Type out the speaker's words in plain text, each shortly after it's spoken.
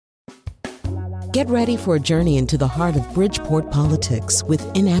Get ready for a journey into the heart of Bridgeport politics with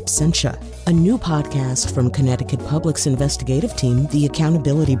In Absentia, a new podcast from Connecticut Public's investigative team, The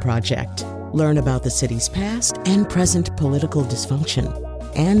Accountability Project. Learn about the city's past and present political dysfunction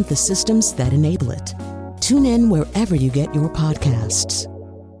and the systems that enable it. Tune in wherever you get your podcasts.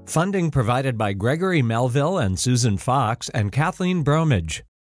 Funding provided by Gregory Melville and Susan Fox and Kathleen Bromage.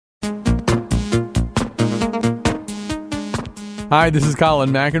 Hi, this is Colin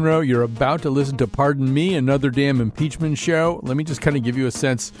McEnroe. You're about to listen to Pardon Me, Another Damn Impeachment Show. Let me just kind of give you a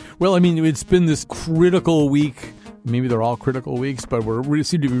sense. Well, I mean, it's been this critical week. Maybe they're all critical weeks, but we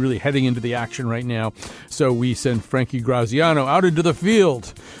seem to be really heading into the action right now. So we sent Frankie Graziano out into the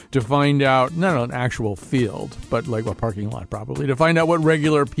field to find out, not an actual field, but like a parking lot probably, to find out what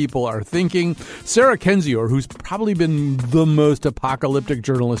regular people are thinking. Sarah Kendzior, who's probably been the most apocalyptic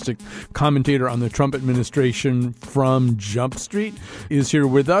journalistic commentator on the Trump administration from Jump Street, is here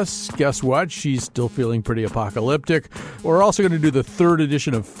with us. Guess what? She's still feeling pretty apocalyptic. We're also going to do the third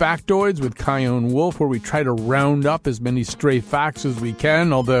edition of Factoids with Kyone Wolf, where we try to round up as many stray facts as we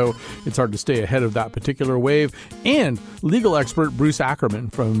can, although it's hard to stay ahead of that particular wave. And legal expert Bruce Ackerman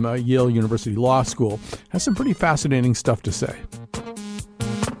from Yale University Law School has some pretty fascinating stuff to say.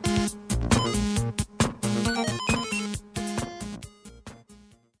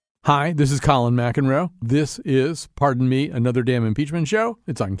 Hi, this is Colin McEnroe. This is Pardon Me, Another Damn Impeachment Show.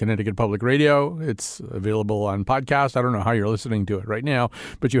 It's on Connecticut Public Radio. It's available on podcast. I don't know how you're listening to it right now,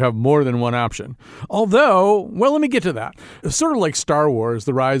 but you have more than one option. Although, well, let me get to that. It's sort of like Star Wars,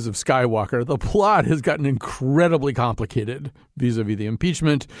 The Rise of Skywalker. The plot has gotten incredibly complicated vis-a-vis the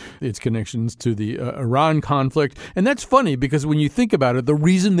impeachment, its connections to the Iran conflict. And that's funny because when you think about it, the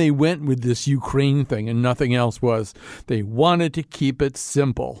reason they went with this Ukraine thing and nothing else was they wanted to keep it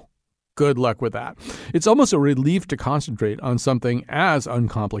simple. Good luck with that. It's almost a relief to concentrate on something as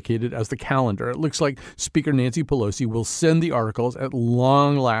uncomplicated as the calendar. It looks like Speaker Nancy Pelosi will send the articles at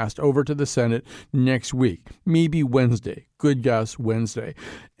long last over to the Senate next week, maybe Wednesday. Good guess, Wednesday.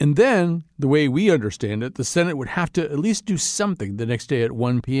 And then, the way we understand it, the Senate would have to at least do something the next day at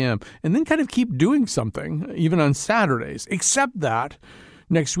 1 p.m. and then kind of keep doing something, even on Saturdays, except that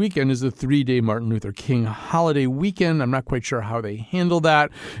next weekend is the 3-day Martin Luther King holiday weekend. I'm not quite sure how they handle that.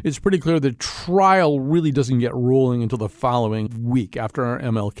 It's pretty clear the trial really doesn't get rolling until the following week after our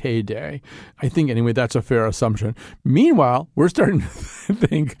MLK Day. I think, anyway, that's a fair assumption. Meanwhile, we're starting to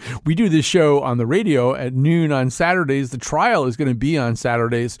think we do this show on the radio at noon on Saturdays. The trial is going to be on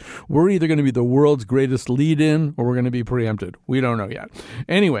Saturdays. We're either going to be the world's greatest lead-in or we're going to be preempted. We don't know yet.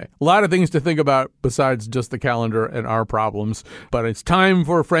 Anyway, a lot of things to think about besides just the calendar and our problems. But it's time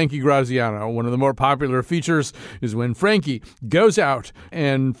for Frankie Graziano. One of the more popular features is when Frankie goes out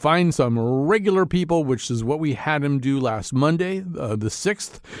and finds some regular people, which is what we had him do last Monday, the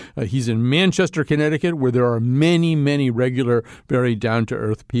 6th. He's in Manchester, Connecticut, where there are many, many regular, very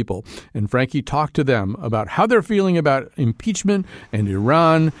down-to-earth people. And Frankie talked to them about how they're feeling about impeachment and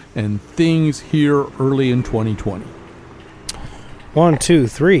Iran and things here early in 2020. 1, 2,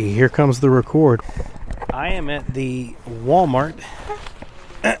 3. Here comes the record. I am at the Walmart.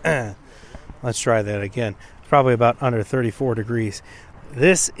 Let's try that again. It's probably about under 34 degrees.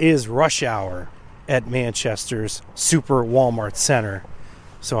 This is rush hour at Manchester's Super Walmart Center.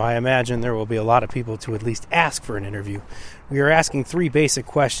 So I imagine there will be a lot of people to at least ask for an interview. We are asking 3 basic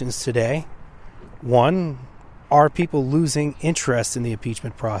questions today. 1, are people losing interest in the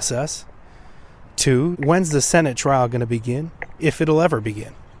impeachment process? 2, when's the Senate trial going to begin, if it'll ever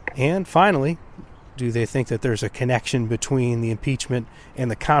begin? And finally, do they think that there's a connection between the impeachment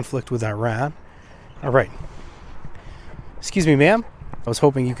and the conflict with Iran? All right. Excuse me, ma'am. I was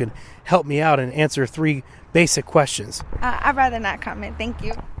hoping you could help me out and answer 3 basic questions. I'd rather not comment. Thank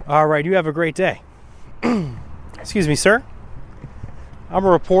you. All right. You have a great day. Excuse me, sir. I'm a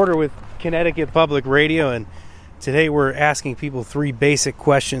reporter with Connecticut Public Radio, and today we're asking people 3 basic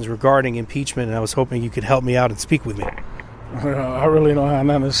questions regarding impeachment, and I was hoping you could help me out and speak with me. I really don't have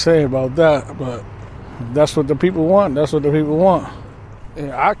nothing to say about that, but that's what the people want. That's what the people want.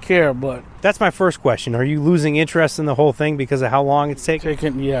 Yeah, I care, but... That's my first question. Are you losing interest in the whole thing because of how long it's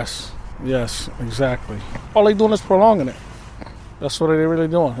taken? Yes, exactly. All they're doing is prolonging it. That's what they're really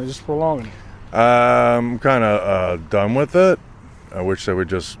doing. They're just prolonging it. I'm kind of done with it. I wish they would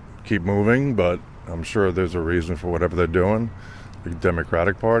just keep moving, but I'm sure there's a reason for whatever they're doing. The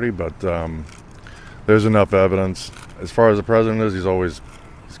Democratic Party, but there's enough evidence. As far as the president is,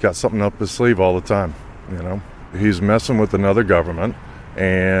 he's got something up his sleeve all the time. You know, he's messing with another government,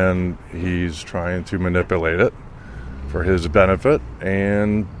 and he's trying to manipulate it for his benefit,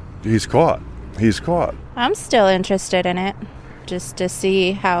 and he's caught. I'm still interested in it, just to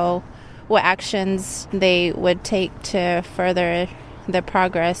see what actions they would take to further the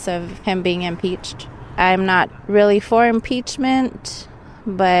progress of him being impeached. I'm not really for impeachment,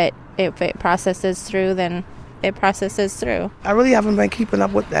 but if it processes through, then it processes through. I really haven't been keeping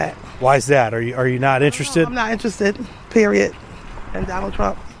up with that. Why is that? Are you not interested? I'm not interested, period, in Donald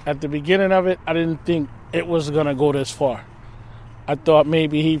Trump. At the beginning of it, I didn't think it was going to go this far. I thought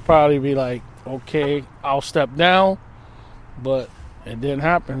maybe he'd probably be like, okay, I'll step down, but it didn't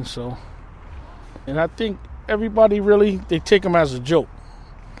happen, so. And I think everybody really, they take him as a joke.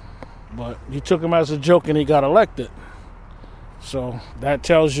 But you took him as a joke and he got elected. So that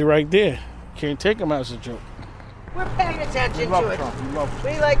tells you right there, you can't take him as a joke. We're paying attention to it.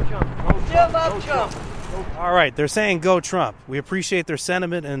 We like Trump. Still love Trump. All right, they're saying go Trump. We appreciate their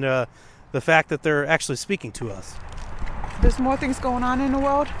sentiment and the fact that they're actually speaking to us. There's more things going on in the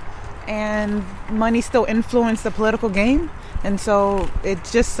world, and money still influences the political game. And so it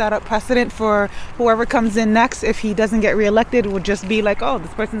just set up precedent for whoever comes in next. If he doesn't get reelected, it would just be like, oh,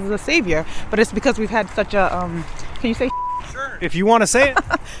 this person is a savior. But it's because we've had such a, can you say? Sure. If you want to say it.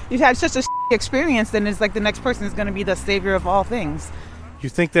 You've had such a experience, then it's like the next person is going to be the savior of all things. You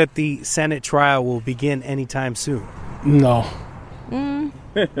think that the Senate trial will begin anytime soon? No.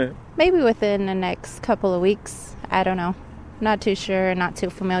 Maybe within the next couple of weeks. I don't know. Not too sure, not too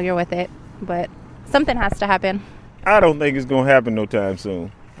familiar with it, but something has to happen. I don't think it's going to happen no time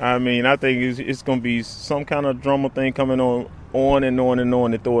soon. I mean, I think it's going to be some kind of drama thing coming on and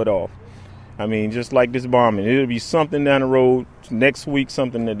on to throw it off. I mean, just like this bombing. It'll be something down the road next week,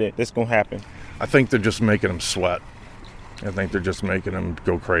 something that's going to happen. I think they're just making him sweat. I think they're just making him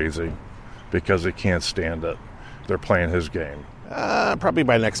go crazy because they can't stand it. They're playing his game. Probably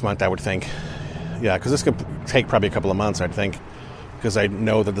by next month, I would think. Yeah, because this could take probably a couple of months, I'd think. Because I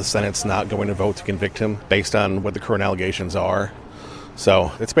know that the Senate's not going to vote to convict him based on what the current allegations are.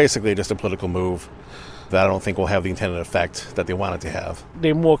 So it's basically just a political move that I don't think will have the intended effect that they want it to have.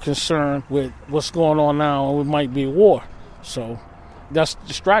 They're more concerned with what's going on now. It might be war. So that's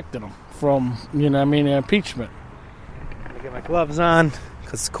distracting them from, the impeachment. I get my gloves on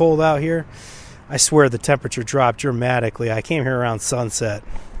because it's cold out here. I swear the temperature dropped dramatically. I came here around sunset.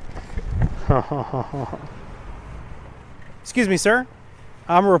 Excuse me, sir.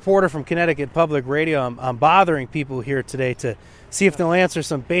 I'm a reporter from Connecticut Public Radio. I'm bothering people here today to see if they'll answer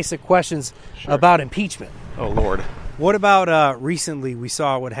some basic questions about impeachment. Oh, Lord. What about recently we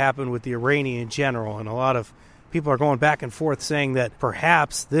saw what happened with the Iranian general, and a lot of people are going back and forth saying that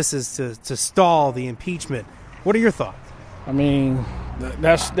perhaps this is to stall the impeachment. What are your thoughts? I mean,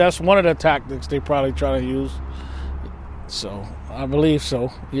 that's one of the tactics they probably try to use. So I believe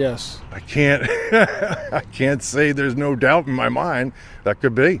so. Yes. I can't say there's no doubt in my mind that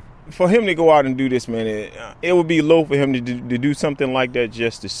could be. For him to go out and do this, man, it would be low for him to do something like that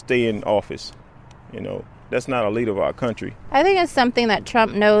just to stay in office. That's not a leader of our country. I think it's something that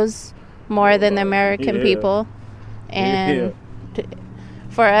Trump knows more than the American people. And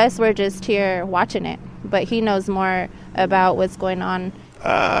for us, we're just here watching it. But he knows more about what's going on.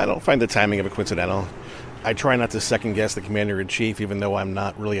 I don't find the timing of it coincidental. I try not to second-guess the commander-in-chief, even though I'm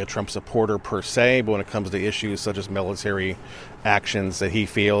not really a Trump supporter per se. But when it comes to issues such as military actions that he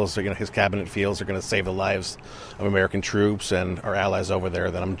feels, or his cabinet feels, are going to save the lives of American troops and our allies over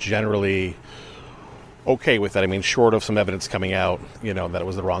there, then I'm generally okay with that. I mean, short of some evidence coming out, that it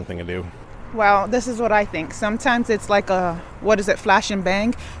was the wrong thing to do. Well, this is what I think. Sometimes it's like flash and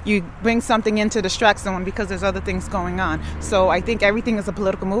bang. You bring something in to distract someone because there's other things going on. So I think everything is a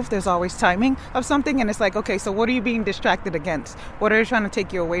political move. There's always timing of something. And it's like, okay, so what are you being distracted against? What are they trying to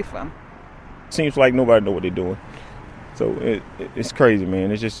take you away from? Seems like nobody knows what they're doing. So it's crazy,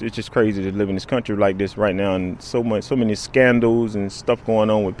 man. It's just crazy to live in this country like this right now. And so many scandals and stuff going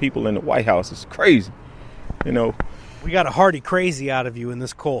on with people in the White House. It's crazy, We got a hearty crazy out of you in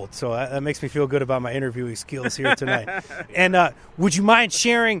this cold, so that makes me feel good about my interviewing skills here tonight. And would you mind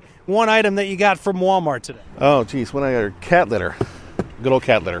sharing one item that you got from Walmart today? Oh, geez, when I got cat litter. Good old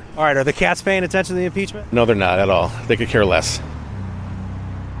cat litter. All right, are the cats paying attention to the impeachment? No, they're not at all. They could care less.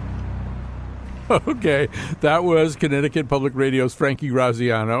 Okay, that was Connecticut Public Radio's Frankie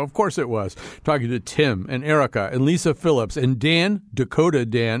Graziano. Of course it was. Talking to Tim and Erica and Lisa Phillips and Dakota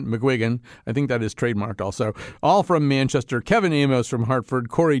Dan McGuigan. I think that is trademarked also. All from Manchester. Kevin Amos from Hartford.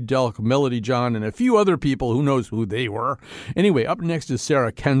 Corey Delk, Melody John, and a few other people. Who knows who they were. Anyway, up next is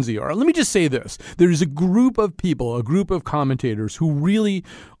Sarah Kendzior. Let me just say this. There's a group of people, a group of commentators who really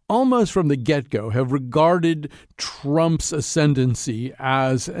almost from the get-go have regarded Trump's ascendancy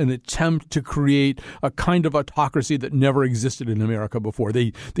as an attempt to create a kind of autocracy that never existed in America before.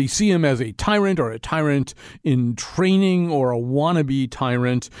 They see him as a tyrant or a tyrant in training or a wannabe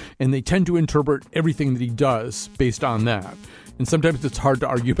tyrant, and they tend to interpret everything that he does based on that. And sometimes it's hard to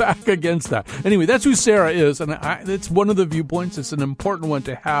argue back against that. Anyway, that's who Sarah is, and it's one of the viewpoints. It's an important one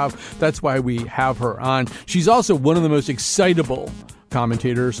to have. That's why we have her on. She's also one of the most excitable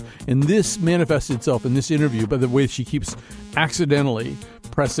commentators, and this manifests itself in this interview by the way she keeps accidentally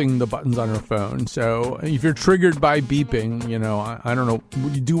pressing the buttons on her phone. So if you're triggered by beeping, I don't know,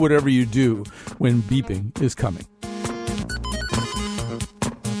 you do whatever you do when beeping is coming.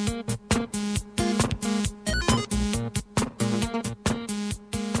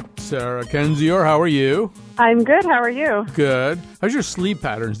 Sarah Kendzior, how are you? I'm good. How are you? Good. How's your sleep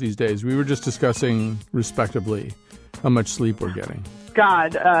patterns these days? We were just discussing, respectively, how much sleep we're getting.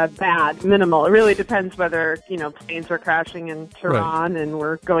 God, bad, minimal. It really depends whether, planes are crashing in Tehran and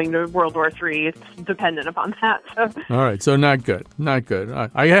we're going to World War III. It's dependent upon that. So. All right, so not good. Not good.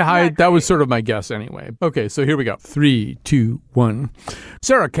 That was sort of my guess anyway. Okay, so here we go. 3, 2, 1.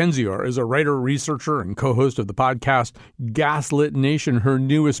 Sarah Kendzior is a writer, researcher, and co-host of the podcast Gaslit Nation. Her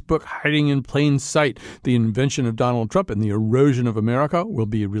newest book, Hiding in Plain Sight, The Invention of Donald Trump and the Erosion of America, will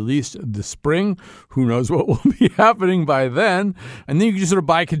be released this spring. Who knows what will be happening by then? And then you can just sort of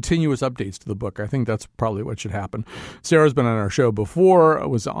buy continuous updates to the book. I think that's probably what should happen. Sarah's been on our show before,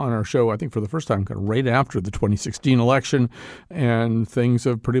 was on our show, I think, for the first time kind of right after the 2016 election, and things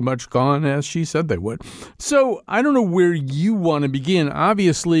have pretty much gone as she said they would. So I don't know where you want to begin.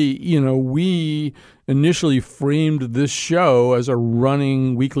 Obviously, we initially framed this show as a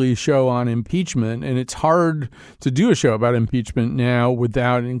running weekly show on impeachment, and it's hard to do a show about impeachment now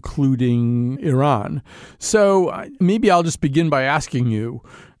without including Iran. So maybe I'll just begin by asking you,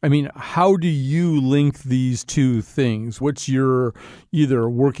 how do you link these two things? What's your either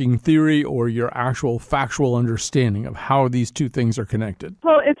working theory or your actual factual understanding of how these two things are connected?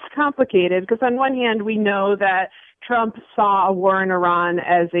 Well, it's complicated because on one hand, we know that Trump saw a war in Iran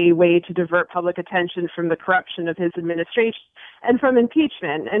as a way to divert public attention from the corruption of his administration and from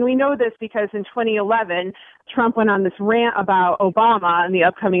impeachment. And we know this because in 2011, Trump went on this rant about Obama in the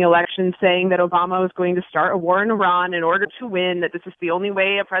upcoming election, saying that Obama was going to start a war in Iran in order to win, that this is the only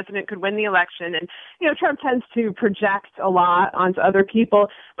way a president could win the election. And, Trump tends to project a lot onto other people,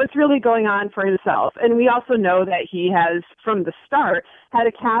 but it's really going on for himself. And we also know that he has, from the start, had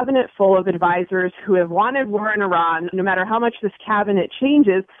a cabinet full of advisors who have wanted war in Iran. No matter how much this cabinet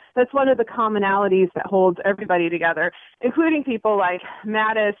changes, that's one of the commonalities that holds everybody together, including people like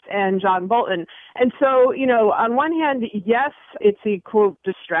Mattis and John Bolton. And so, on one hand, yes, it's a, quote,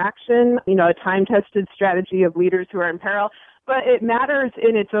 distraction, a time-tested strategy of leaders who are in peril, but it matters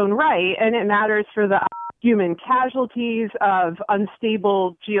in its own right, and it matters for the human casualties of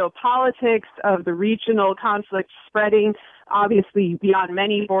unstable geopolitics, of the regional conflict spreading, obviously beyond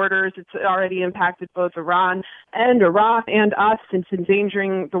many borders. It's already impacted both Iran and Iraq and us. It's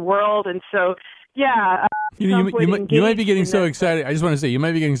endangering the world. And so, yeah. You might be getting so excited. I just want to say, you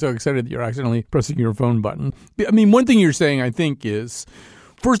might be getting so excited that you're accidentally pressing your phone button. One thing you're saying, I think, is,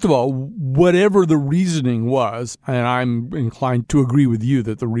 first of all, whatever the reasoning was, and I'm inclined to agree with you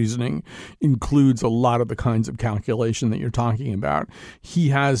that the reasoning includes a lot of the kinds of calculation that you're talking about, he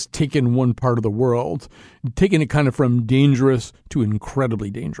has taken one part of the world, taken it kind of from dangerous to incredibly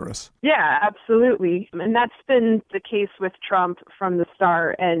dangerous. Yeah, absolutely. And that's been the case with Trump from the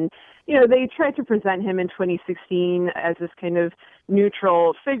start. And, they tried to present him in 2016 as this kind of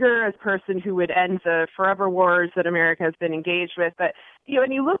neutral figure, as a person who would end the forever wars that America has been engaged with. But,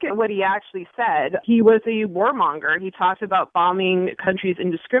 when you look at what he actually said, he was a warmonger. He talked about bombing countries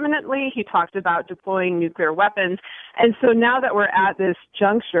indiscriminately. He talked about deploying nuclear weapons. And so now that we're at this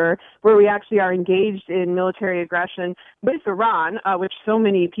juncture where we actually are engaged in military aggression with Iran, which so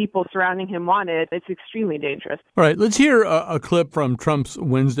many people surrounding him wanted, it's extremely dangerous. All right, let's hear a clip from Trump's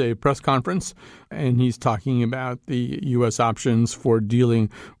Wednesday press conference. And he's talking about the U.S. options for dealing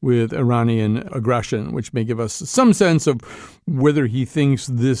with Iranian aggression, which may give us some sense of whether he thinks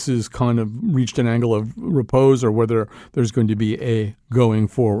this is kind of reached an angle of repose or whether there's going to be a going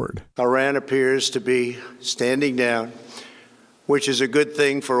forward. Iran appears to be standing down, which is a good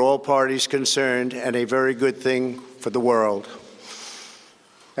thing for all parties concerned and a very good thing for the world.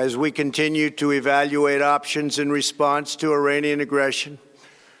 As we continue to evaluate options in response to Iranian aggression,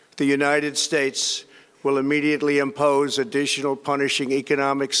 the United States will immediately impose additional punishing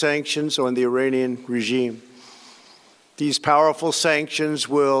economic sanctions on the Iranian regime. These powerful sanctions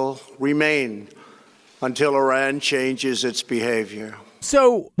will remain until Iran changes its behavior.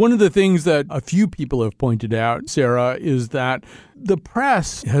 So one of the things that a few people have pointed out, Sarah, is that the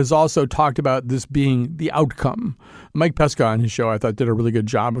press has also talked about this being the outcome. Mike Pesca on his show, I thought, did a really good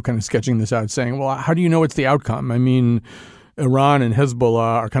job of kind of sketching this out, saying, well, how do you know it's the outcome? I mean, Iran and Hezbollah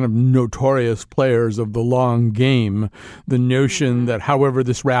are kind of notorious players of the long game. The notion that however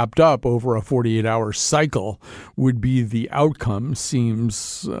this wrapped up over a 48-hour cycle would be the outcome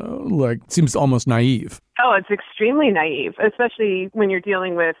seems almost naive. Oh, it's extremely naive, especially when you're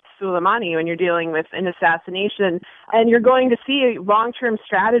dealing with Soleimani, when you're dealing with an assassination. And you're going to see a long-term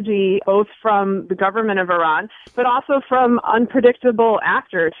strategy both from the government of Iran, but also from unpredictable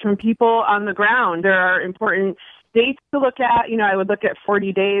actors, from people on the ground. There are important dates to look at. I would look at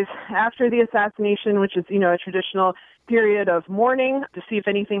 40 days after the assassination, which is, a traditional period of mourning to see if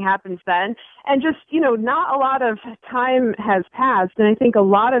anything happens then. And just, not a lot of time has passed. And I think a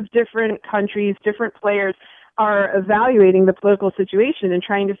lot of different countries, different players are evaluating the political situation and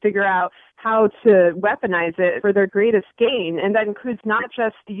trying to figure out how to weaponize it for their greatest gain. And that includes not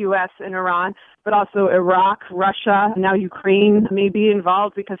just the U.S. and Iran, but also Iraq, Russia, now Ukraine may be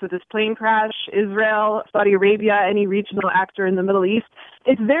involved because of this plane crash, Israel, Saudi Arabia, any regional actor in the Middle East.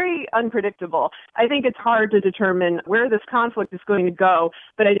 It's very unpredictable. I think it's hard to determine where this conflict is going to go,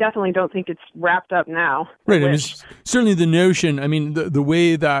 but I definitely don't think it's wrapped up now. Right. I mean, certainly the notion, the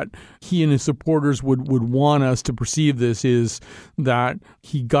way that he and his supporters would want us to perceive this is that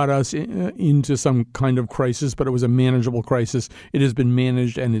he got us into some kind of crisis, but it was a manageable crisis. It has been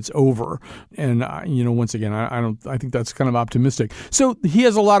managed and it's over. And, once again, I think that's kind of optimistic. So he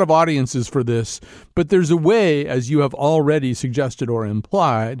has a lot of audiences for this, but there's a way, as you have already suggested or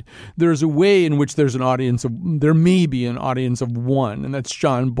implied, there's a way in which there may be an audience of one, and that's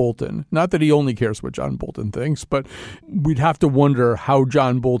John Bolton. Not that he only cares what John Bolton thinks, but we'd have to wonder how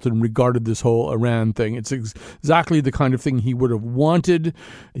John Bolton regarded this whole Iran thing. It's exactly the kind of thing he would have wanted.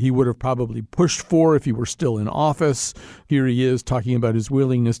 He would have probably pushed for if he were still in office. Here he is talking about his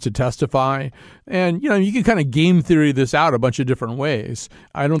willingness to testify. And, you can kind of game theory this out a bunch of different ways.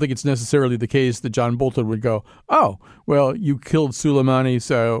 I don't think it's necessarily the case that John Bolton would go, oh, well, you killed Soleimani,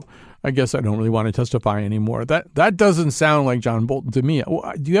 so I guess I don't really want to testify anymore. That doesn't sound like John Bolton to me.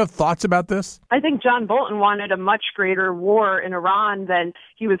 Do you have thoughts about this? I think John Bolton wanted a much greater war in Iran than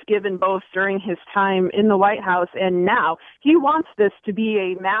he was given both during his time in the White House and now. He wants this to be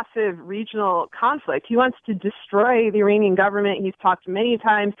a massive regional conflict. He wants to destroy the Iranian government. He's talked many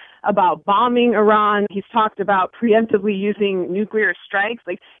times about bombing Iran. He's talked about preemptively using nuclear strikes.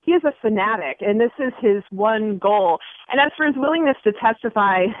 He is a fanatic, and this is his one goal. And as for his willingness to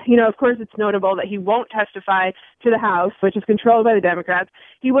testify, of course, it's notable that he won't testify to the House, which is controlled by the Democrats.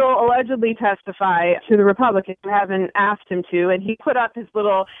 He will allegedly testify to the Republicans who haven't asked him to. And he put up his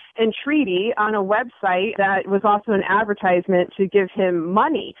little entreaty on a website that was also an advertisement to give him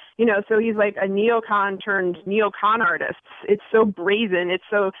money. So he's like a neocon turned neocon artist. It's so brazen. It's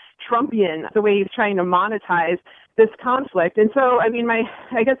so Trumpian, the way he's trying to monetize this conflict. And so,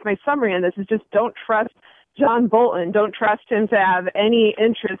 I guess my summary on this is just don't trust John Bolton. Don't trust him to have any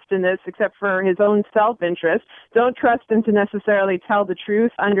interest in this except for his own self-interest. Don't trust him to necessarily tell the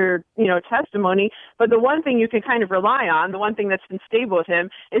truth under, testimony. But the one thing you can kind of rely on, the one thing that's been stable with him,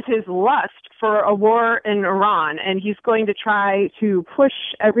 is his lust for a war in Iran. And he's going to try to push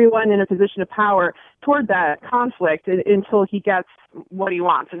everyone in a position of power toward that conflict until he gets what he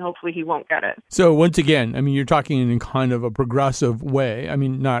wants, and hopefully he won't get it. So once again, you're talking in kind of a progressive way.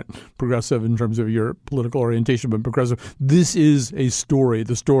 Not progressive in terms of your political orientation, but progressive. This is a story.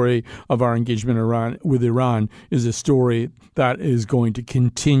 The story of our engagement with Iran is a story that is going to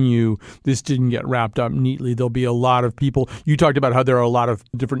continue. This didn't get wrapped up neatly. There'll be a lot of people. You talked about how there are a lot of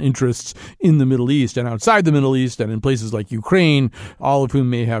different interests in the Middle East and outside the Middle East and in places like Ukraine, all of whom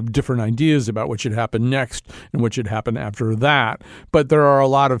may have different ideas about what should happen next and what should happen after that. But there are a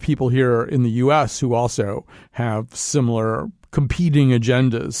lot of people here in the U.S. who also have similar competing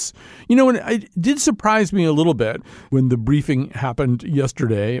agendas. And it did surprise me a little bit when the briefing happened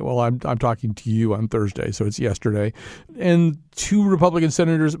yesterday. Well, I'm talking to you on Thursday, so it's yesterday. And two Republican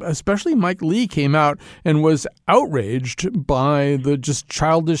senators, especially Mike Lee, came out and was outraged by the just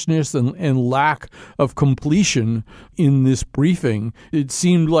childishness and lack of completion in this briefing. It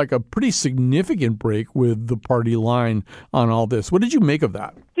seemed like a pretty significant break with the party line on all this. What did you make of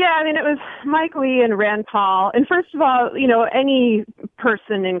that? Yeah, it was Mike Lee and Rand Paul. And first of all, any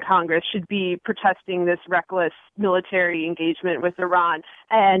person in Congress should be protesting this reckless military engagement with Iran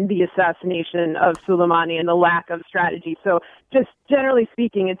and the assassination of Soleimani and the lack of strategy. So just generally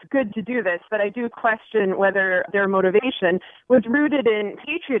speaking, it's good to do this, but I do question whether their motivation was rooted in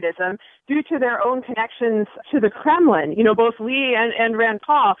patriotism due to their own connections to the Kremlin. Both Lee and Rand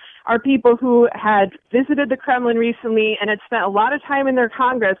Paul are people who had visited the Kremlin recently and had spent a lot of time in their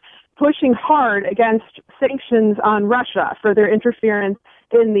Congress pushing hard against sanctions on Russia for their interference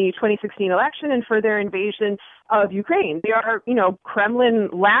in the 2016 election and for their invasion of Ukraine. They are, Kremlin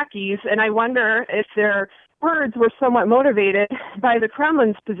lackeys, and I wonder if their words were somewhat motivated by the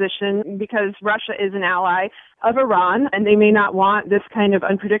Kremlin's position because Russia is an ally of Iran, and they may not want this kind of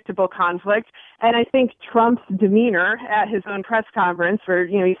unpredictable conflict. And I think Trump's demeanor at his own press conference, where,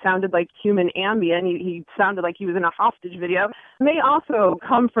 he sounded like human Ambien, he sounded like he was in a hostage video, may also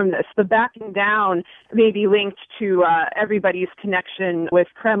come from this. The backing down may be linked to everybody's connection with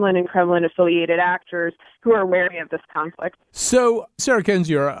Kremlin and Kremlin-affiliated actors who are wary of this conflict. So, Sarah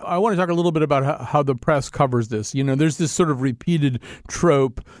Kendzior, I want to talk a little bit about how the press covers this. There's this sort of repeated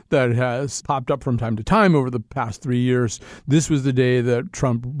trope that has popped up from time to time over the past 3 years. This was the day that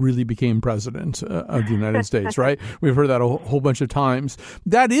Trump really became president of the United States, right? We've heard that a whole bunch of times.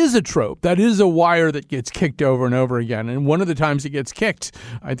 That is a trope. That is a wire that gets kicked over and over again. And one of the times it gets kicked,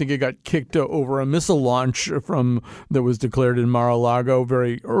 I think it got kicked over a missile launch that was declared in Mar-a-Lago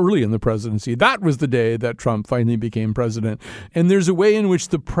very early in the presidency. That was the day that Trump finally became president. And there's a way in which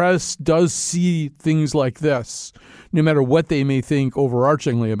the press does see things like this, no matter what they may think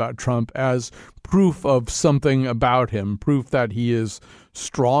overarchingly about Trump, as proof of something about him, proof that he is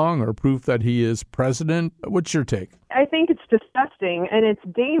strong or proof that he is president. What's your take? I think it's disgusting and it's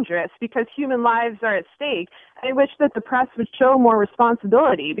dangerous because human lives are at stake. I wish that the press would show more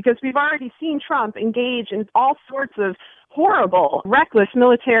responsibility because we've already seen Trump engage in all sorts of horrible, reckless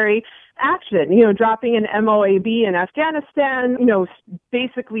military action, dropping an MOAB in Afghanistan,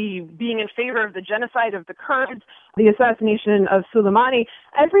 basically being in favor of the genocide of the Kurds, the assassination of Soleimani.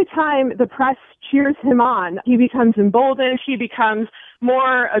 Every time the press cheers him on, he becomes emboldened, he becomes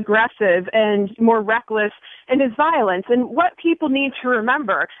more aggressive and more reckless in his violence. And what people need to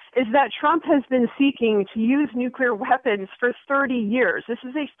remember is that Trump has been seeking to use nuclear weapons for 30 years. This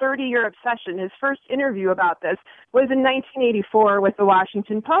is a 30-year obsession. His first interview about this was in 1984 with the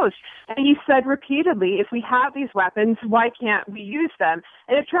Washington Post. And he said repeatedly, if we have these weapons, why can't we use them?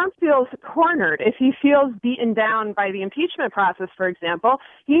 And if Trump feels cornered, if he feels beaten down by the impeachment process, for example,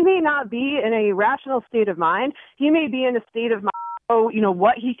 he may not be in a rational state of mind. He may be in a state of mind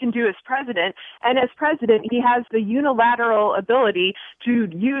what he can do as president. And as president, he has the unilateral ability to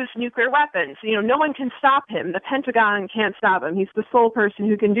use nuclear weapons. No one can stop him. The Pentagon can't stop him. He's the sole person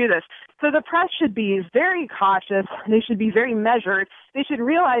who can do this. So the press should be very cautious. They should be very measured. They should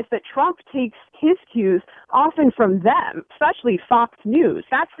realize that Trump takes his cues often from them, especially Fox News.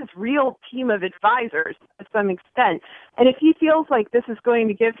 That's his real team of advisors to some extent. And if he feels like this is going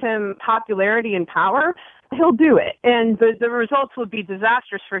to give him popularity and power, he'll do it. And the results will be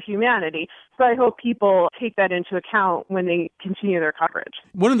disastrous for humanity. So I hope people take that into account when they continue their coverage.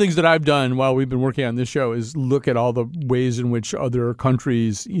 One of the things that I've done while we've been working on this show is look at all the ways in which other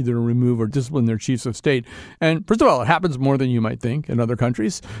countries either remove or discipline their chiefs of state. And first of all, it happens more than you might think in other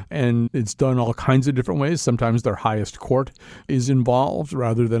countries. And it's done all kinds of different ways. Sometimes their highest court is involved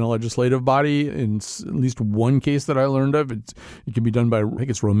rather than a legislative body. In at least one case that I learned of, it can be done by, I think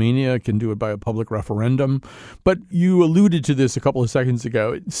it's Romania, can do it by a public referendum. But you alluded to this a couple of seconds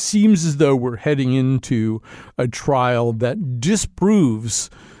ago. It seems as though we're heading into a trial that disproves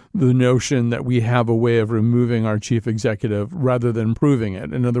the notion that we have a way of removing our chief executive rather than proving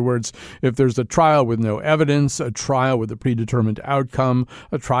it. In other words, if there's a trial with no evidence, a trial with a predetermined outcome,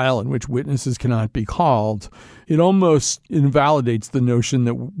 a trial in which witnesses cannot be called, it almost invalidates the notion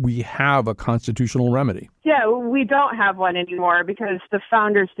that we have a constitutional remedy. Yeah, we don't have one anymore because the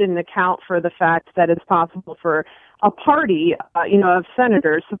founders didn't account for the fact that it's possible for a party, of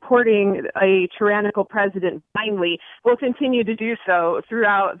senators supporting a tyrannical president blindly will continue to do so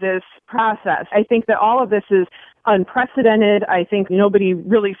throughout this process. I think that all of this is unprecedented. I think nobody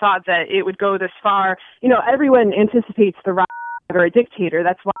really thought that it would go this far. Everyone anticipates the rise of a dictator.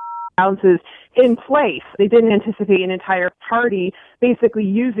 That's why is in place. They didn't anticipate an entire party basically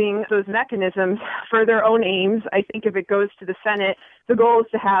using those mechanisms for their own aims. I think if it goes to the Senate, the goal is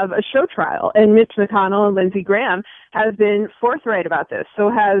to have a show trial. And Mitch McConnell and Lindsey Graham have been forthright about this. So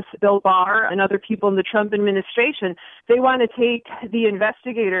has Bill Barr and other people in the Trump administration. They want to take the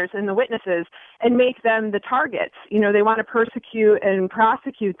investigators and the witnesses and make them the targets. They want to persecute and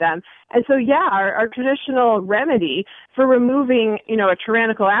prosecute them. And so, our traditional remedy for removing, a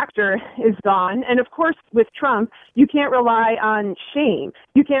tyrannical actor is gone. on. And of course, with Trump, you can't rely on shame.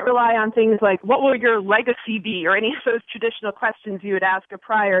 You can't rely on things like, what will your legacy be, or any of those traditional questions you would ask a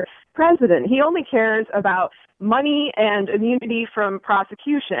prior president. He only cares about money and immunity from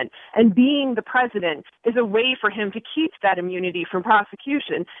prosecution. And being the president is a way for him to keep that immunity from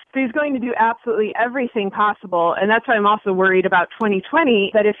prosecution. So he's going to do absolutely everything possible. And that's why I'm also worried about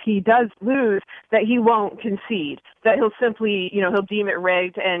 2020, that if he does lose, that he won't concede, that he'll simply, he'll deem it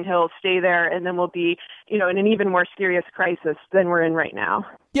rigged and he'll stay there, and then we'll be, in an even more serious crisis than we're in right now.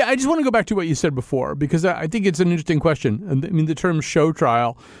 Yeah, I just want to go back to what you said before, because I think it's an interesting question. And I mean, the term show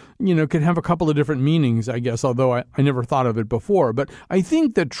trial, can have a couple of different meanings, I guess, although I never thought of it before. But I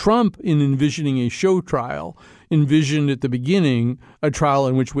think that Trump, in envisioning a show trial, envisioned at the beginning a trial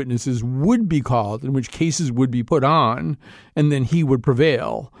in which witnesses would be called, in which cases would be put on, and then he would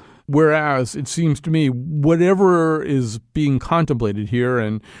prevail. Whereas it seems to me whatever is being contemplated here,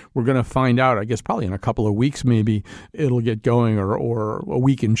 and we're going to find out, I guess, probably in a couple of weeks, maybe it'll get going, or a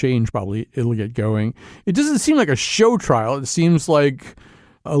week and change, probably it'll get going. It doesn't seem like a show trial. It seems like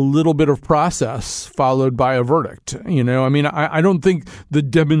a little bit of process followed by a verdict. I mean, I don't think the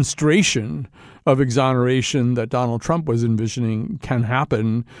demonstration of exoneration that Donald Trump was envisioning can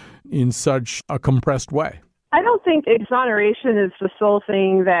happen in such a compressed way. I don't think exoneration is the sole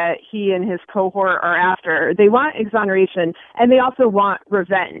thing that he and his cohort are after. They want exoneration, and they also want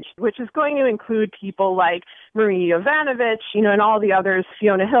revenge, which is going to include people like Marie Yovanovitch, and all the others,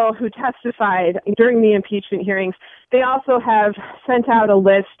 Fiona Hill, who testified during the impeachment hearings. They also have sent out a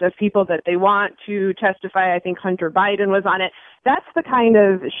list of people that they want to testify. I think Hunter Biden was on it. That's the kind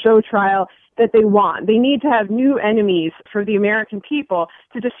of show trial that they want. They need to have new enemies for the American people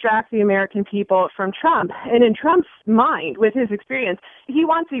to distract the American people from Trump. And in Trump's mind, with his experience, he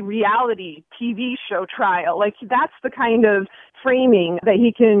wants a reality TV show trial. Like, that's the kind of framing that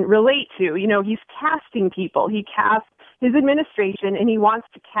he can relate to. He's casting people. He casts his administration, and he wants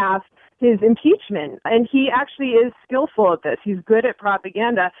to cast his impeachment. And he actually is skillful at this. He's good at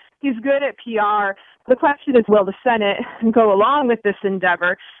propaganda. He's good at PR. The question is, will the Senate go along with this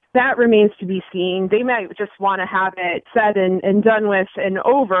endeavor? That remains to be seen. They might just want to have it said and done with and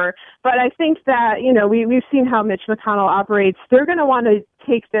over. But I think that, we've seen how Mitch McConnell operates. They're going to want to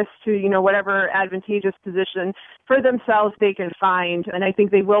take this to, whatever advantageous position for themselves they can find. And I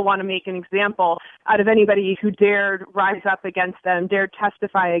think they will want to make an example out of anybody who dared rise up against them, dared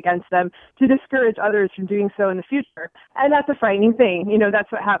testify against them, to discourage others from doing so in the future. And that's a frightening thing.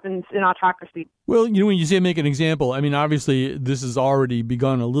 That's what happens in autocracy. Well, when you say make an example, I mean, obviously this has already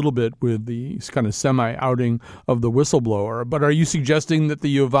begun a little bit with the kind of semi-outing of the whistleblower. But are you suggesting that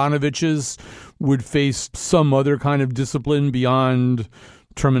the Yovanovitches would face some other kind of discipline beyond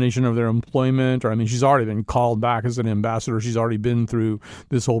termination of their employment? Or, I mean, she's already been called back as an ambassador. She's already been through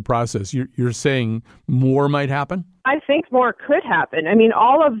this whole process. You're saying more might happen? I think more could happen. I mean,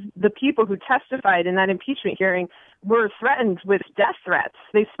 all of the people who testified in that impeachment hearing were threatened with death threats.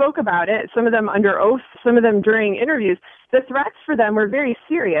 They spoke about it, some of them under oath, some of them during interviews. The threats for them were very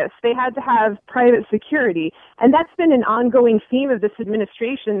serious. They had to have private security. And that's been an ongoing theme of this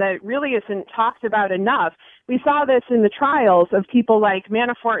administration that really isn't talked about enough. We saw this in the trials of people like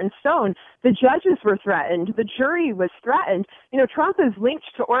Manafort and Stone. The judges were threatened. The jury was threatened. Trump is linked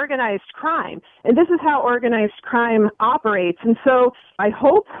to organized crime, and this is how organized crime operates. And so I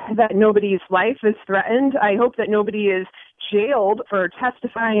hope that nobody's life is threatened. I hope that nobody is jailed for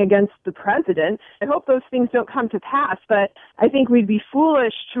testifying against the president. I hope those things don't come to pass, but I think we'd be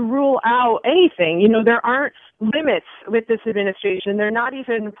foolish to rule out anything. There aren't limits with this administration. They're not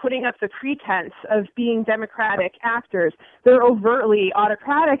even putting up the pretense of being democratic actors. They're overtly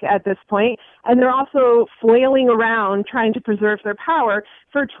autocratic at this point, and they're also flailing around trying to preserve their power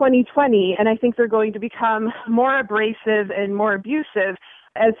for 2020, and I think they're going to become more abrasive and more abusive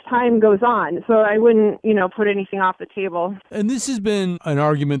as time goes on. So I wouldn't, put anything off the table. And this has been an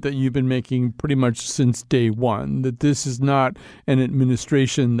argument that you've been making pretty much since day one, that this is not an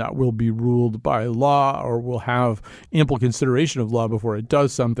administration that will be ruled by law or will have ample consideration of law before it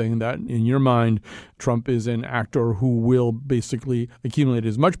does something, that in your mind, Trump is an actor who will basically accumulate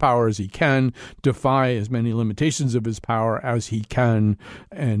as much power as he can, defy as many limitations of his power as he can,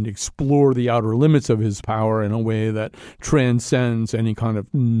 and explore the outer limits of his power in a way that transcends any kind of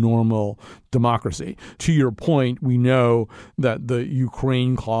of normal democracy. To your point, we know that the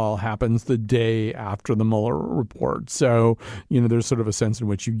Ukraine call happens the day after the Mueller report. So, there's sort of a sense in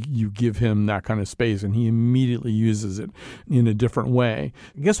which you give him that kind of space and he immediately uses it in a different way.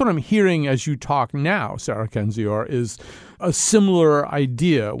 I guess what I'm hearing as you talk now, Sarah Kendzior, is a similar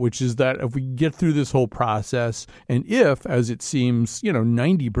idea, which is that if we get through this whole process, and if, as it seems,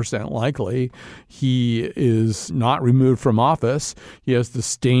 90% likely, he is not removed from office, he has the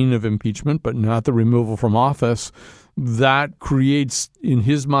stain of impeachment, but not the removal from office, that creates, in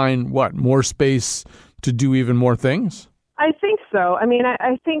his mind, more space to do even more things? I think so. I mean,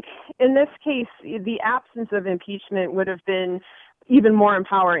 I think in this case, the absence of impeachment would have been even more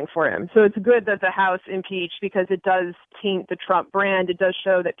empowering for him. So it's good that the House impeached because it does taint the Trump brand. It does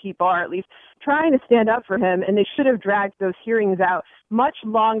show that people are at least trying to stand up for him, and they should have dragged those hearings out much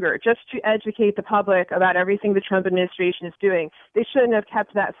longer just to educate the public about everything the Trump administration is doing. They shouldn't have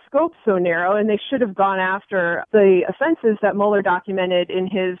kept that scope so narrow, and they should have gone after the offenses that Mueller documented in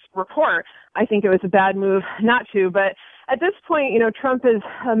his report. I think it was a bad move not to, but at this point, Trump is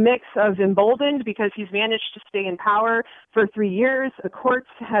a mix of emboldened because he's managed to stay in power for 3 years. The courts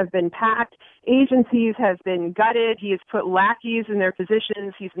have been packed. Agencies have been gutted. He has put lackeys in their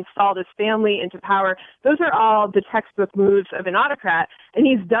positions. He's installed his family into power. Those are all the textbook moves of an autocrat, and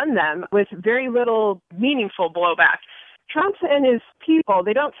he's done them with very little meaningful blowback. Trump and his people,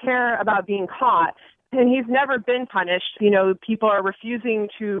 they don't care about being caught. And he's never been punished. People are refusing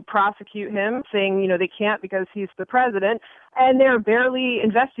to prosecute him, saying, they can't because he's the president, and they're barely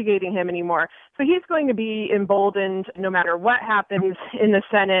investigating him anymore. So he's going to be emboldened no matter what happens in the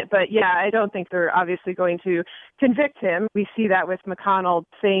Senate. But yeah, I don't think they're obviously going to convict him. We see that with McConnell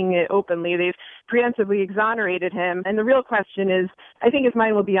saying it openly. They've preemptively exonerated him. And the real question is, I think his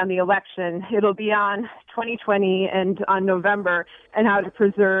mind will be on the election. It'll be on 2020 and on November and how to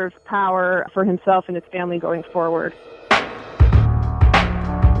preserve power for himself and his family going forward.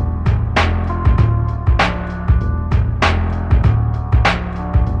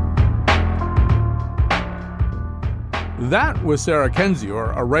 That was Sarah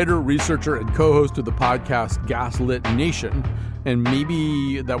Kendzior, a writer, researcher, and co-host of the podcast Gaslit Nation. And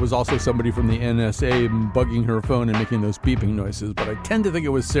maybe that was also somebody from the NSA bugging her phone and making those beeping noises, but I tend to think it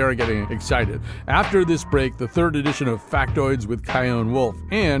was Sarah getting excited. After this break, the third edition of Factoids with Chion Wolf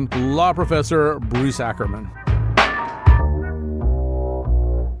and law professor Bruce Ackerman.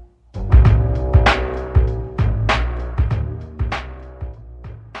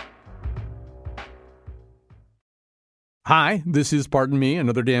 Hi, this is Pardon Me,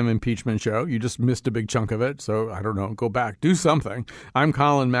 another damn impeachment show. You just missed a big chunk of it, so I don't know, go back, do something. I'm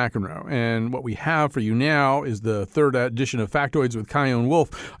Colin McEnroe, and what we have for you now is the third edition of Factoids with Chion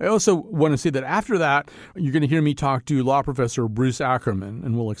Wolf. I also want to say that after that, you're going to hear me talk to law professor Bruce Ackerman,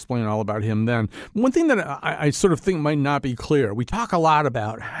 and we'll explain all about him then. One thing that I sort of think might not be clear, we talk a lot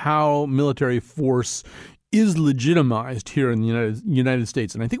about how military force is legitimized here in the United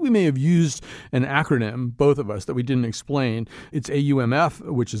States. And I think we may have used an acronym, both of us, that we didn't explain. It's AUMF,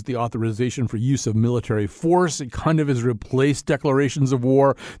 which is the Authorization for Use of Military Force. It kind of has replaced declarations of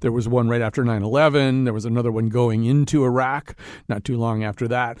war. There was one right after 9/11. There was another one going into Iraq not too long after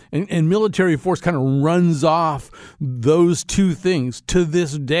that. And military force kind of runs off those two things to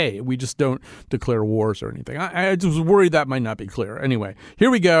this day. We just don't declare wars or anything. I just was worried that might not be clear. Anyway,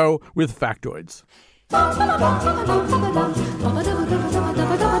 here we go with Factoids.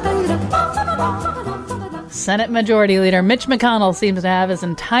 Senate Majority Leader Mitch McConnell seems to have his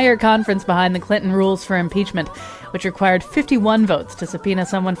entire conference behind the Clinton rules for impeachment, which required 51 votes to subpoena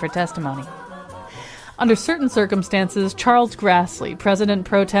someone for testimony. Under certain circumstances, Charles Grassley, President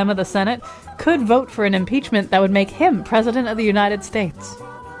pro tem of the Senate, could vote for an impeachment that would make him President of the United States.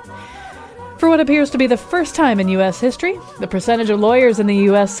 For what appears to be the first time in U.S. history, the percentage of lawyers in the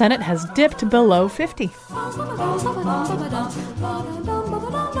U.S. Senate has dipped below 50.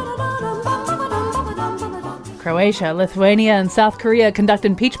 Croatia, Lithuania, and South Korea conduct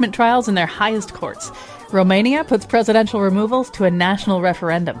impeachment trials in their highest courts. Romania puts presidential removals to a national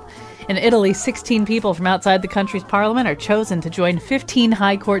referendum. In Italy, 16 people from outside the country's parliament are chosen to join 15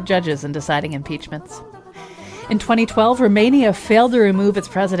 high court judges in deciding impeachments. In 2012, Romania failed to remove its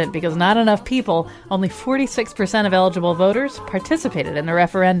president because not enough people, only 46% of eligible voters, participated in the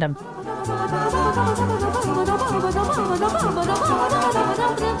referendum.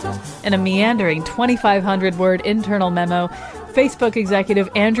 In a meandering 2,500-word internal memo, Facebook executive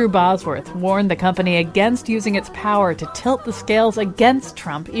Andrew Bosworth warned the company against using its power to tilt the scales against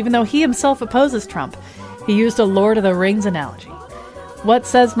Trump, even though he himself opposes Trump. He used a Lord of the Rings analogy. "What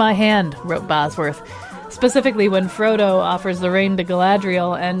says my hand?" wrote Bosworth. Specifically when Frodo offers the ring to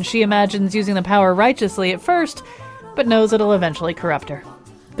Galadriel and she imagines using the power righteously at first, but knows it'll eventually corrupt her.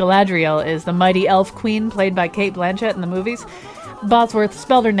 Galadriel is the mighty elf queen played by Cate Blanchett in the movies. Bosworth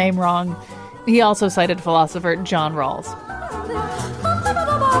spelled her name wrong. He also cited philosopher John Rawls.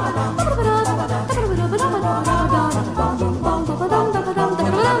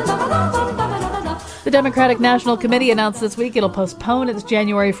 The Democratic National Committee announced this week it'll postpone its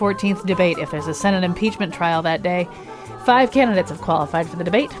January 14th debate if there's a Senate impeachment trial that day. 5 candidates have qualified for the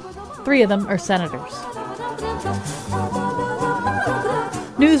debate. 3 of them are senators.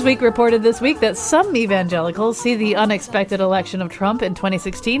 Newsweek reported this week that some evangelicals see the unexpected election of Trump in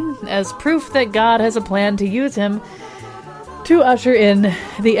 2016 as proof that God has a plan to use him to usher in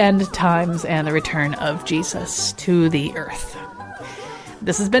the end times and the return of Jesus to the earth.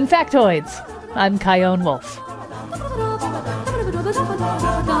 This has been Factoids. I'm Kyone Wolf.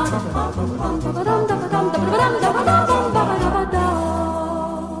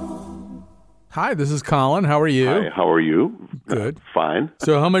 Hi, this is Colin. How are you? Hi, how are you? Good. Fine.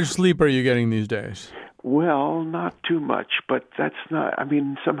 So how much sleep are you getting these days? Well, not too much, but that's not,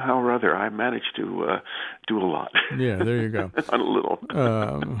 somehow or other, I managed to do a lot. Yeah, there you go. A little.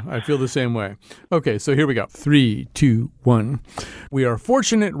 I feel the same way. Okay, so here we go. 3, 2, 1. We are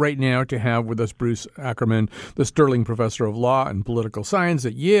fortunate right now to have with us Bruce Ackerman, the Sterling Professor of Law and Political Science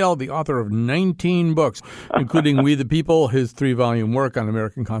at Yale, the author of 19 books, including We the People, his 3-volume work on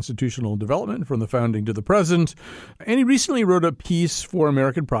American constitutional development from the founding to the present. And he recently wrote a piece for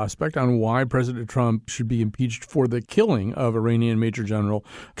American Prospect on why President Trump should be impeached for the killing of Iranian Major General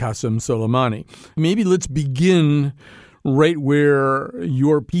Qasem Soleimani. Maybe let's begin right where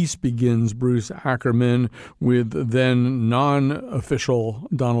your piece begins, Bruce Ackerman, with then non-official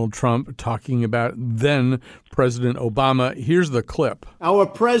Donald Trump talking about then President Obama. Here's the clip. Our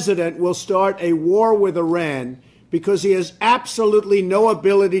president will start a war with Iran because he has absolutely no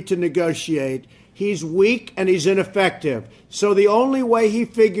ability to negotiate. He's weak and he's ineffective. So the only way he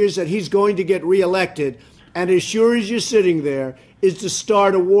figures that he's going to get reelected, and as sure as you're sitting there, is to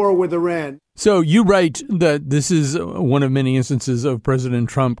start a war with Iran. So you write that this is one of many instances of President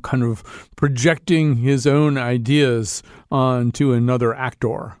Trump kind of projecting his own ideas onto another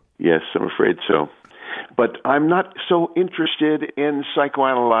actor. Yes, I'm afraid so. But I'm not so interested in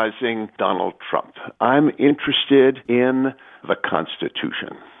psychoanalyzing Donald Trump. I'm interested in the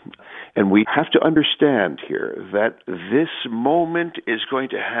Constitution. And we have to understand here that this moment is going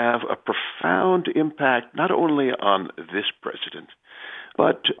to have a profound impact not only on this president,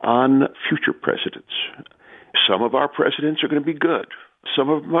 but on future presidents. Some of our presidents are going to be good. Some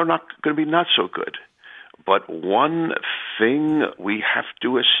of them are not going to be not so good. But one thing we have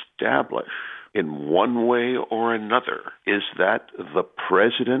to establish in one way or another is that the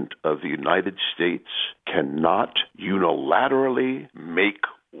President of the United States cannot unilaterally make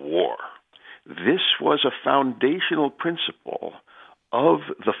war. This was a foundational principle of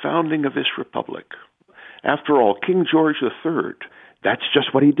the founding of this republic. After all, King George III, that's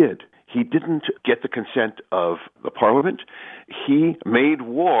just what he did. He didn't get the consent of the Parliament. He made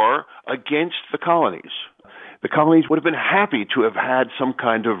war against the colonies. The colonies would have been happy to have had some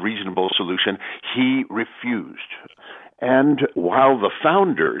kind of reasonable solution. He refused. And while the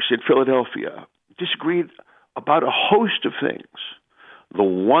founders in Philadelphia disagreed about a host of things, the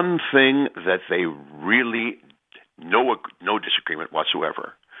one thing that they really, no disagreement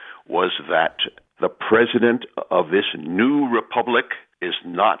whatsoever, was that the president of this new republic is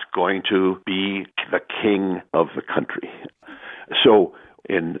not going to be the king of the country. So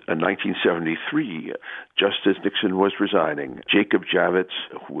in 1973, just as Nixon was resigning, Jacob Javits,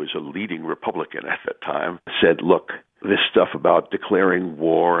 who was a leading Republican at that time, said, look, this stuff about declaring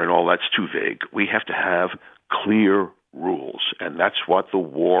war and all that's too vague. We have to have clear rules. And that's what the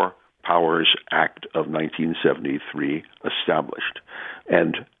War Powers Act of 1973 established.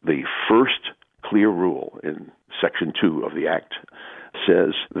 And the first clear rule in Section 2 of the Act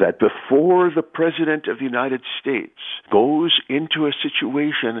says that before the President of the United States goes into a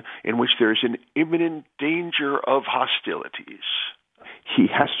situation in which there is an imminent danger of hostilities, he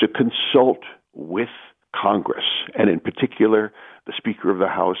has to consult with Congress, and in particular, the Speaker of the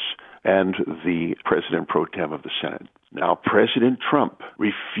House and the President pro tem of the Senate. Now, President Trump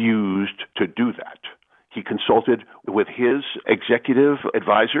refused to do that. He consulted with his executive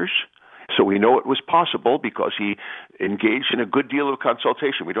advisors, so we know it was possible because he engaged in a good deal of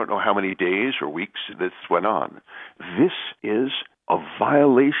consultation. We don't know how many days or weeks this went on. This is a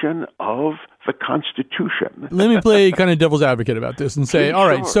violation of the Constitution. Let me play kind of devil's advocate about this and say, all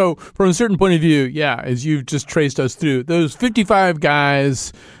right, so from a certain point of view, yeah, as you've just traced us through, those 55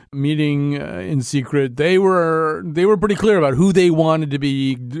 guys meeting in secret, they were pretty clear about who they wanted to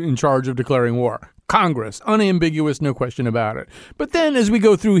be in charge of declaring war. Congress, unambiguous, no question about it. But then as we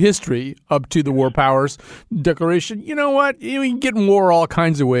go through history up to the War Powers Declaration, you know what? We can get in war all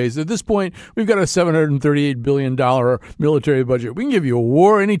kinds of ways. At this point, we've got a $738 billion military budget. We can give you a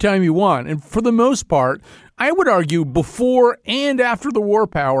war anytime you want. And for the most part, I would argue before and after the War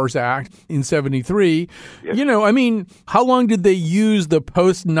Powers Act in 73, how long did they use the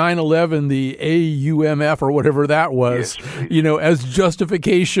post 9/11, the AUMF or whatever that was, as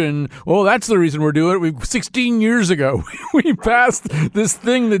justification? Well, that's the reason we're doing it. 16 years ago, we passed this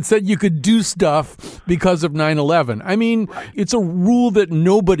thing that said you could do stuff because of 9/11. I mean, It's a rule that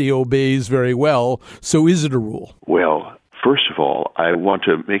nobody obeys very well. So is it a rule? Well, first of all, I want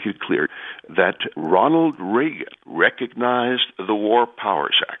to make it clear that Ronald Reagan recognized the War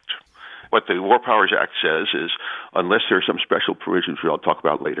Powers Act. What the War Powers Act says is, unless there are some special provisions which I'll talk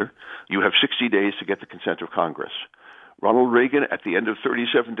about later, you have 60 days to get the consent of Congress. Ronald Reagan, at the end of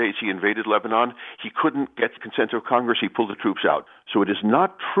 37 days, he invaded Lebanon. He couldn't get the consent of Congress. He pulled the troops out. So it is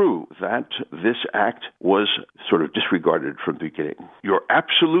not true that this act was sort of disregarded from the beginning. You're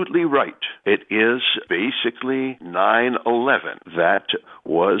absolutely right. It is basically 9/11 that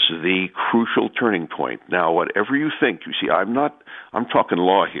was the crucial turning point. Now, whatever you think, you see, I'm talking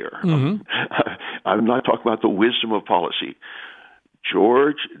law here. Mm-hmm. I'm not talking about the wisdom of policy.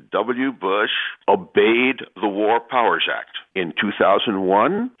 George W. Bush obeyed the War Powers Act. In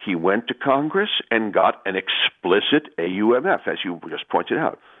 2001, he went to Congress and got an explicit AUMF, as you just pointed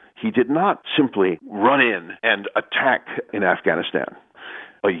out. He did not simply run in and attack in Afghanistan.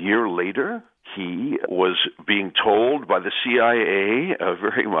 A year later, he was being told by the CIA,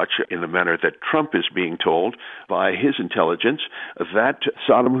 very much in the manner that Trump is being told by his intelligence, that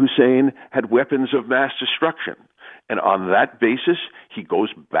Saddam Hussein had weapons of mass destruction. And on that basis, he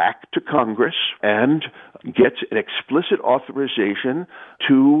goes back to Congress and gets an explicit authorization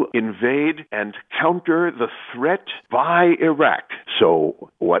to invade and counter the threat by Iraq.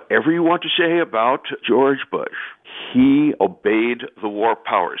 So whatever you want to say about George Bush, he obeyed the War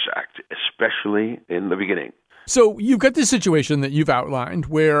Powers Act, especially in the beginning. So you've got this situation that you've outlined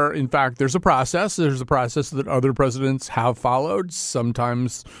where, in fact, there's a process. There's a process that other presidents have followed,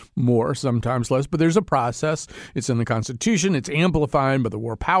 sometimes more, sometimes less. But there's a process. It's in the Constitution. It's amplified by the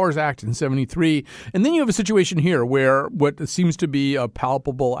War Powers Act in 73. And then you have a situation here where what seems to be a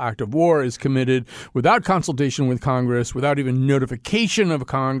palpable act of war is committed without consultation with Congress, without even notification of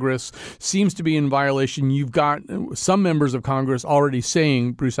Congress, seems to be in violation. You've got some members of Congress already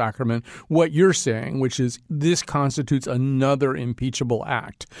saying, Bruce Ackerman, what you're saying, which is this constitutes another impeachable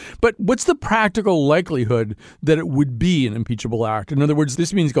act. But what's the practical likelihood that it would be an impeachable act? In other words,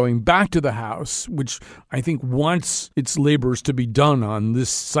 this means going back to the House, which I think wants its labors to be done on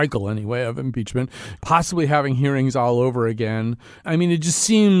this cycle anyway of impeachment, possibly having hearings all over again. I mean, it just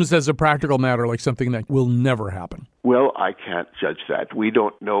seems as a practical matter like something that will never happen. Well, I can't judge that. We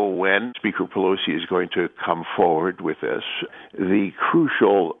don't know when Speaker Pelosi is going to come forward with this. The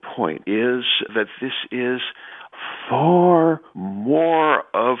crucial point is that this is far more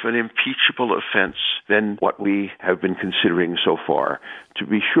of an impeachable offense than what we have been considering so far. To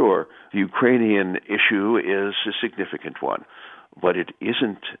be sure, the Ukrainian issue is a significant one, but it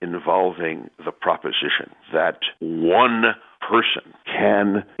isn't involving the proposition that one person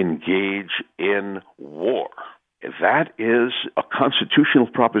can engage in war. That is a constitutional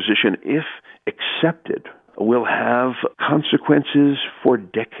proposition, if accepted, will have consequences for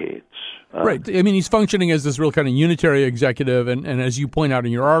decades. Right. I mean, he's functioning as this real kind of unitary executive, and as you point out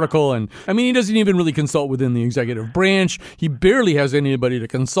in your article, and I mean, he doesn't even really consult within the executive branch. He barely has anybody to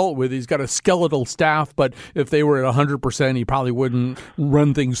consult with. He's got a skeletal staff, but if they were at 100%, he probably wouldn't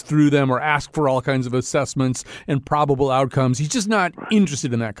run things through them or ask for all kinds of assessments and probable outcomes. He's just not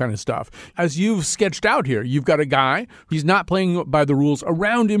interested in that kind of stuff. As you've sketched out here, you've got a guy, he's not playing by the rules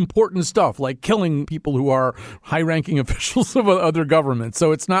around important stuff like killing people who are high-ranking officials of other governments.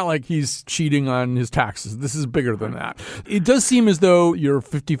 So it's not like he's cheating on his taxes. This is bigger than that. It does seem as though your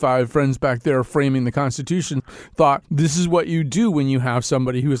 55 friends back there framing the Constitution thought this is what you do when you have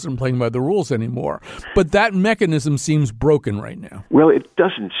somebody who isn't playing by the rules anymore. But that mechanism seems broken right now. Well, it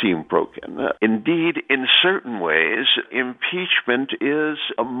doesn't seem broken. Indeed, in certain ways, impeachment is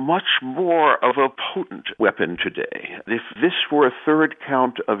a much more of a potent weapon today. If this were a third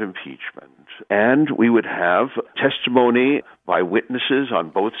count of impeachment, and we would have testimony by witnesses on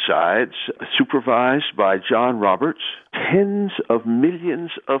both sides, supervised by John Roberts, tens of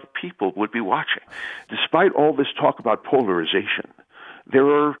millions of people would be watching. Despite all this talk about polarization, there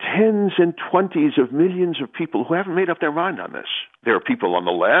are tens and 20s of millions of people who haven't made up their mind on this. There are people on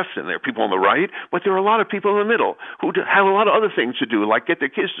the left and there are people on the right, but there are a lot of people in the middle who have a lot of other things to do, like get their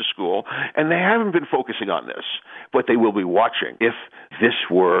kids to school, and they haven't been focusing on this. But they will be watching. If this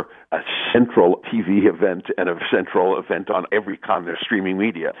were a central TV event and a central event on every kind of streaming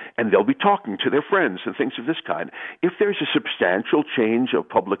media, and they'll be talking to their friends and things of this kind. If there's a substantial change of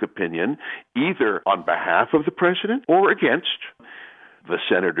public opinion, either on behalf of the president or against, the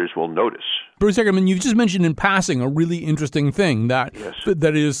senators will notice. Bruce Eckerman, you've just mentioned in passing a really interesting thing that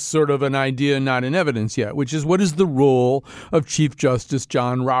is sort of an idea not in evidence yet, which is what is the role of Chief Justice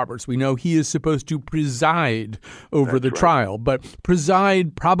John Roberts? We know he is supposed to preside over the trial, but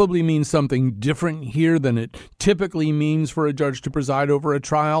preside probably means something different here than it typically means for a judge to preside over a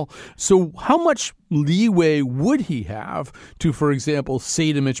trial. So how much leeway would he have to, for example,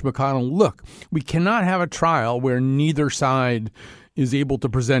 say to Mitch McConnell, look, we cannot have a trial where neither side is able to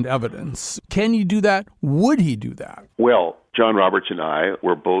present evidence. Can you do that? Would he do that? Well, John Roberts and I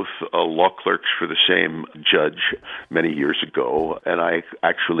were both law clerks for the same judge many years ago, and I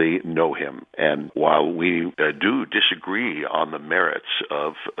actually know him. And while we do disagree on the merits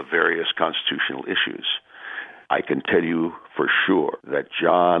of various constitutional issues, I can tell you for sure that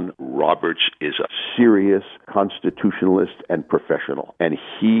John Roberts is a serious constitutionalist and professional. And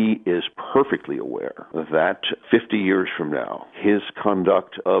he is perfectly aware that 50 years from now, his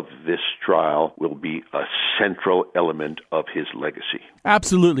conduct of this trial will be a central element of his legacy.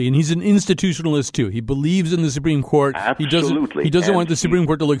 Absolutely. And he's an institutionalist, too. He believes in the Supreme Court. Absolutely. He doesn't want the Supreme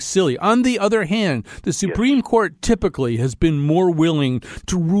Court to look silly. On the other hand, the Supreme Court typically has been more willing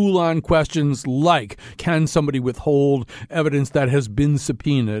to rule on questions like, can somebody withhold evidence that has been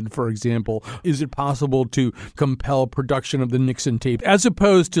subpoenaed, for example? Is it possible to compel production of the Nixon tape, as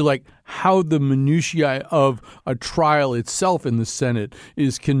opposed to like how the minutiae of a trial itself in the Senate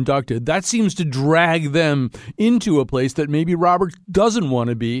is conducted? That seems to drag them into a place that maybe Roberts doesn't want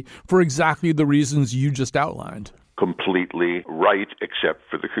to be for exactly the reasons you just outlined. Completely right, except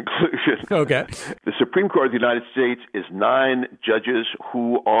for the conclusion. Okay. The Supreme Court of the United States is 9 judges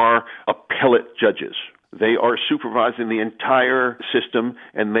who are appellate judges. They are supervising the entire system,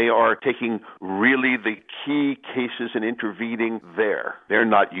 and they are taking really the key cases and intervening there. They're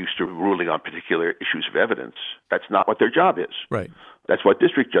not used to ruling on particular issues of evidence. That's not what their job is. Right. That's what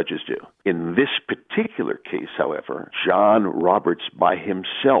district judges do. In this particular case, however, John Roberts by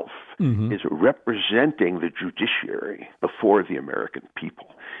himself is representing the judiciary before the American people.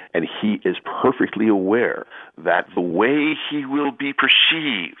 And he is perfectly aware that the way he will be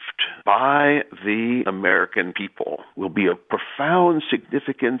perceived by the American people will be of profound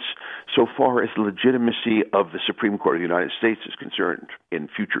significance so far as the legitimacy of the Supreme Court of the United States is concerned in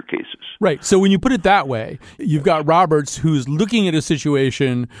future cases. Right. So when you put it that way, you've got Roberts who's looking at a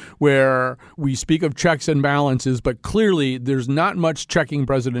situation where we speak of checks and balances, but clearly there's not much checking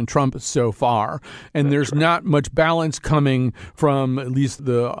President Trump so far. And there's not much balance coming from at least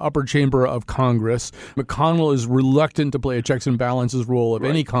the upper chamber of Congress. McConnell is reluctant to play a checks and balances role of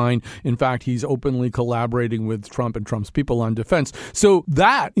any kind. In fact, he's openly collaborating with Trump and Trump's people on defense. So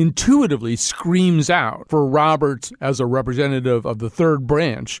that intuitively screams out for Roberts as a representative of the third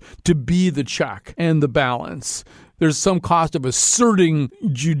branch to be the check and the balance. There's some cost of asserting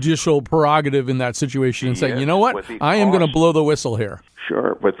judicial prerogative in that situation and saying, you know what, I am going to blow the whistle here.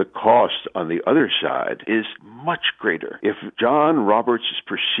 Sure, but the cost on the other side is much greater. If John Roberts is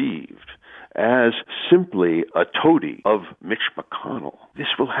perceived as simply a toady of Mitch McConnell, this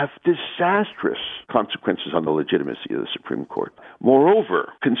will have disastrous consequences on the legitimacy of the Supreme Court.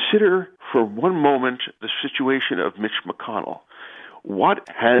 Moreover, consider for one moment the situation of Mitch McConnell. What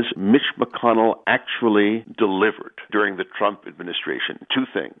has Mitch McConnell actually delivered during the Trump administration? 2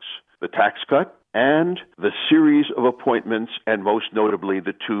 things: the tax cut and the series of appointments, and most notably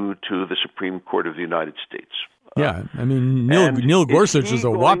the 2 to the Supreme Court of the United States. Yeah, I mean, Neil Gorsuch is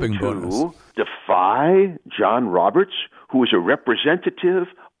a whopping bonus. Defy John Roberts, who is a representative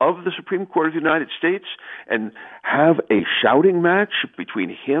of the Supreme Court of the United States, and have a shouting match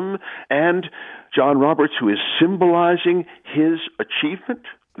between him and John Roberts, who is symbolizing his achievement?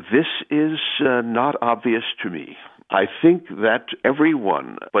 This is not obvious to me. I think that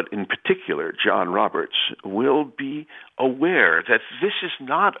everyone, but in particular John Roberts, will be aware that this is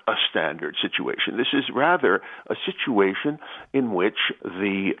not a standard situation. This is rather a situation in which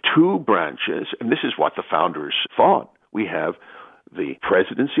the 2 branches, and this is what the founders thought, we have the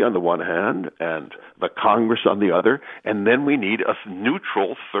presidency on the one hand and the Congress on the other, and then we need a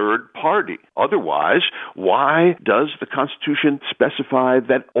neutral third party. Otherwise, why does the Constitution specify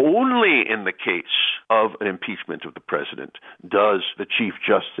that only in the case of an impeachment of the president does the Chief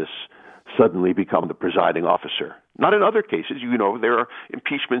Justice suddenly become the presiding officer. Not in other cases. There are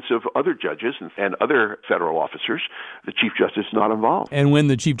impeachments of other judges and other federal officers. The Chief Justice is not involved. And when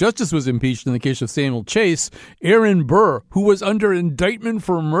the Chief Justice was impeached in the case of Samuel Chase, Aaron Burr, who was under indictment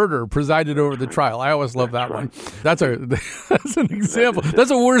for murder, presided over the trial. I always love that one. That's an example. That's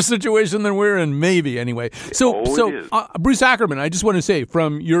a worse situation than we're in, maybe, anyway. So Bruce Ackerman, I just want to say,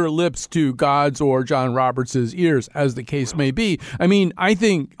 from your lips to God's or John Roberts' ears, as the case may be, I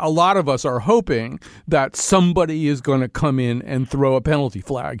think a lot of us are hoping that somebody is going to come in and throw a penalty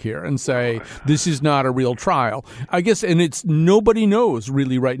flag here and say, this is not a real trial. I guess, and it's nobody knows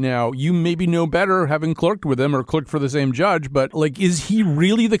really right now. You maybe know better having clerked with him or clerked for the same judge, but is he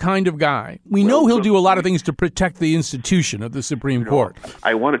really the kind of guy? We know he'll do a lot of things to protect the institution of the Supreme Court.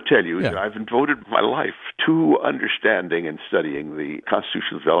 I want to tell you that I've devoted my life to understanding and studying the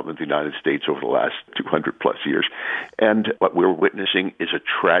constitutional development of the United States over the last 200 plus years. And what we're witnessing is a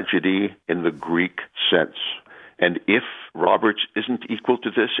tragedy in the Greek sense. And if Roberts isn't equal to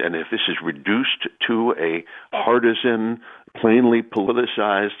this, and if this is reduced to a partisan, plainly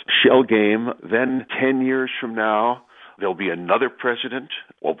politicized shell game, then 10 years from now, there'll be another president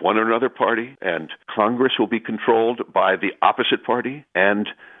of one or another party, and Congress will be controlled by the opposite party, and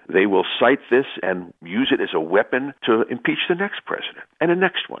they will cite this and use it as a weapon to impeach the next president and the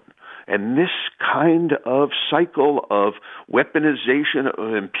next one. And this kind of cycle of weaponization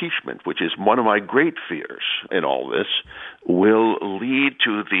of impeachment, which is one of my great fears in all this, will lead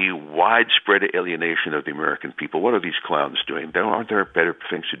to the widespread alienation of the American people. What are these clowns doing? Aren't there better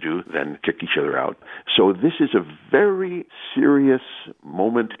things to do than kick each other out? So this is a very serious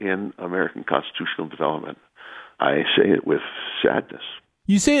moment in American constitutional development. I say it with sadness.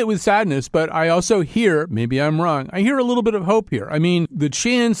 You say it with sadness, but I also hear, maybe I'm wrong, I hear a little bit of hope here. The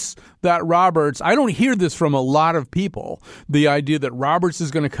chance that Roberts, I don't hear this from a lot of people, the idea that Roberts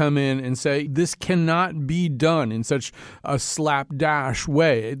is going to come in and say, this cannot be done in such a slapdash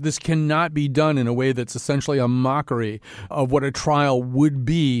way. This cannot be done in a way that's essentially a mockery of what a trial would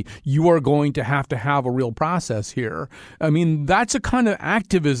be. You are going to have a real process here. That's a kind of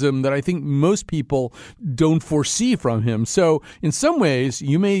activism that I think most people don't foresee from him. So in some ways,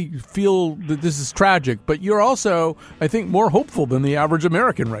 you may feel that this is tragic, but you're also, I think, more hopeful than the average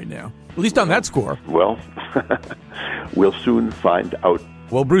American right now, at least on that score. Well, we'll soon find out.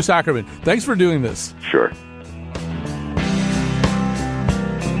 Well, Bruce Ackerman, thanks for doing this. Sure.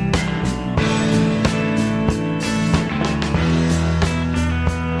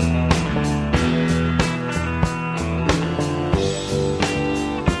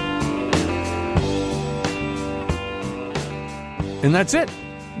 And that's it.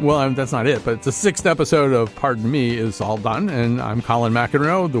 Well, that's not it, but it's the sixth episode of Pardon Me is all done, and I'm Colin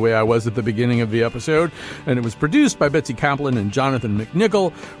McEnroe, the way I was at the beginning of the episode, and it was produced by Betsy Kaplan and Jonathan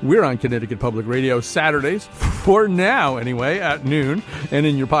McNichol. We're on Connecticut Public Radio Saturdays, for now anyway, at noon, and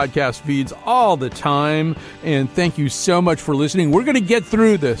in your podcast feeds all the time, and thank you so much for listening. We're going to get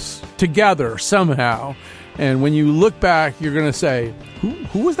through this together somehow. And when you look back, you're going to say,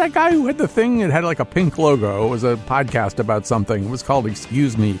 who was that guy who had the thing that had like a pink logo? It was a podcast about something. It was called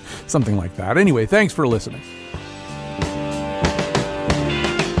Excuse Me, something like that. Anyway, thanks for listening.